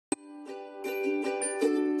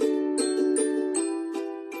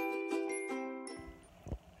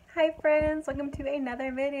friends, welcome to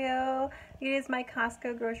another video. It is my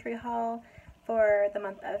Costco grocery haul for the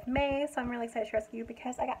month of May, so I'm really excited to share with you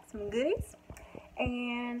because I got some goodies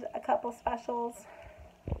and a couple specials.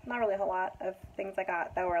 Not really a whole lot of things I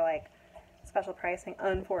got that were like special pricing.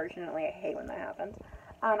 Unfortunately, I hate when that happens.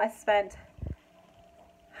 I spent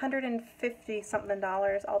 $150 something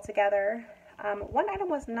altogether. One item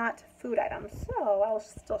was not food items, so I'll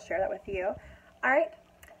still share that with you. Alright,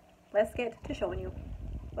 let's get to showing you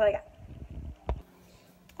what I got.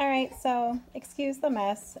 Alright, so excuse the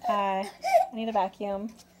mess. I need a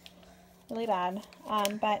vacuum really bad,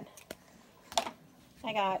 but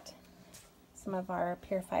I got some of our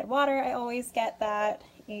purified water. I always get that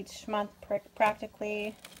each month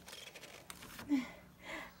practically.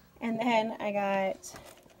 And then I got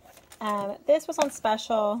this was on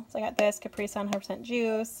special, so I got this Capri Sun 100%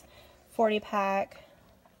 juice 40 pack.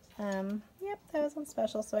 Yep, that was on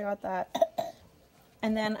special, so I got that.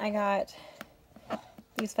 And then I got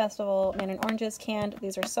these Festival Mandarin oranges canned.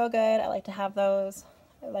 These are so good. I like to have those.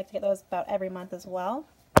 I like to get those about every month as well.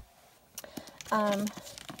 And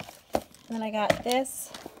then I got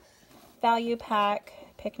this value pack,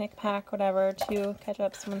 picnic pack, whatever, to catch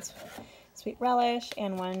up someone's sweet relish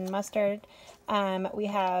and one mustard. We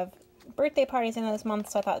have birthday parties in this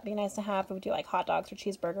month, so I thought it'd be nice to have. We would do like hot dogs or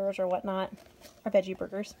cheeseburgers or whatnot, or veggie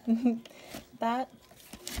burgers.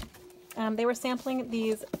 They were sampling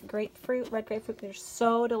these grapefruit, red grapefruit. They're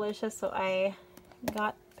so delicious, so I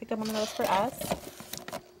picked up one of those for us.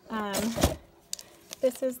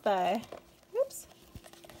 This is the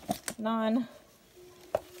non-food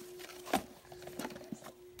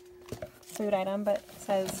item, but it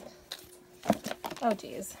says, oh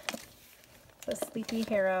geez, the Sleepy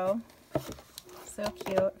Hero. So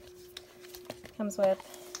cute. Comes with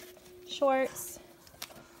shorts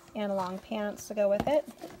and long pants to go with it.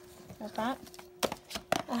 Got that.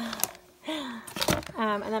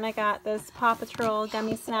 And then I got this Paw Patrol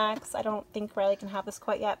gummy snacks. I don't think Riley can have this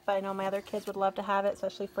quite yet, but I know my other kids would love to have it,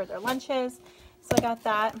 especially for their lunches. So I got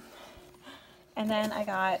that. And then I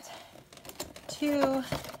got two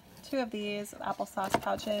of these applesauce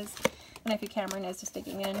pouches. And if you Cameron is just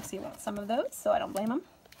digging in, so you want some of those, so I don't blame him.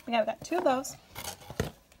 Yeah, we got two of those.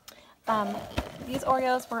 These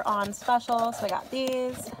Oreos were on special, so I got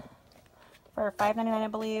these for $5.99, I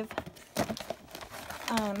believe.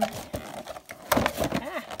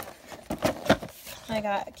 I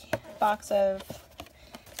got a box of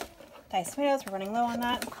diced tomatoes. We're running low on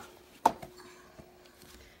that.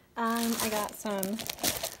 I got some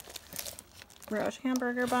brioche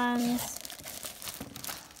hamburger buns.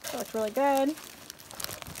 That looks really good.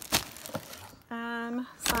 Some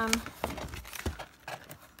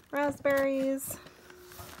raspberries.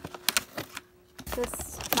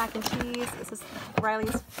 This mac and cheese. This is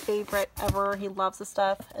Riley's favorite ever. He loves this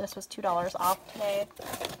stuff. And this was $2 off today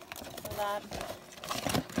for that.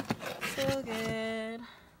 So good. And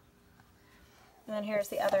then here's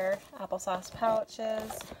the other applesauce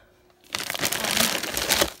pouches.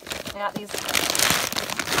 I got these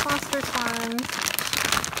Foster's ones.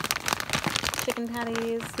 Chicken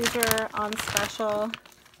patties. These are on special.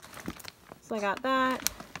 So I got that.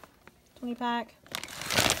 20 pack.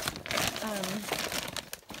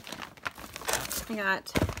 I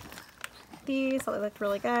got these. They looked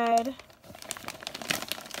really good.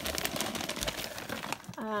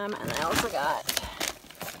 And I also got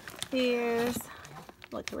these.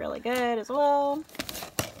 Looked really good as well.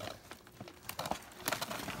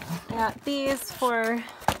 I got these for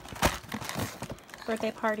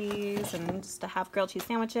birthday parties and just to have grilled cheese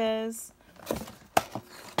sandwiches.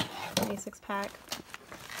 26 pack.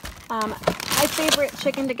 My favorite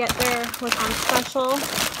chicken to get there was on special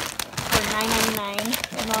for $9.99.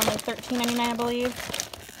 It's normally $13.99, I believe.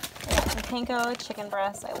 I got some panko chicken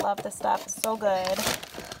breasts. I love this stuff. It's so good.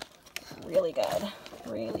 Really good.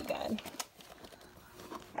 Really good.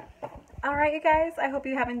 Alright, you guys. I hope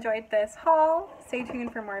you have enjoyed this haul. Stay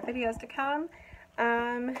tuned for more videos to come.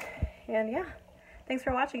 And yeah. Thanks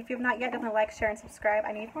for watching. If you have not yet, definitely like, share, and subscribe.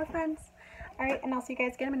 I need more friends. Alright, and I'll see you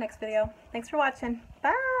guys again in my next video. Thanks for watching.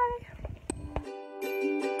 Bye!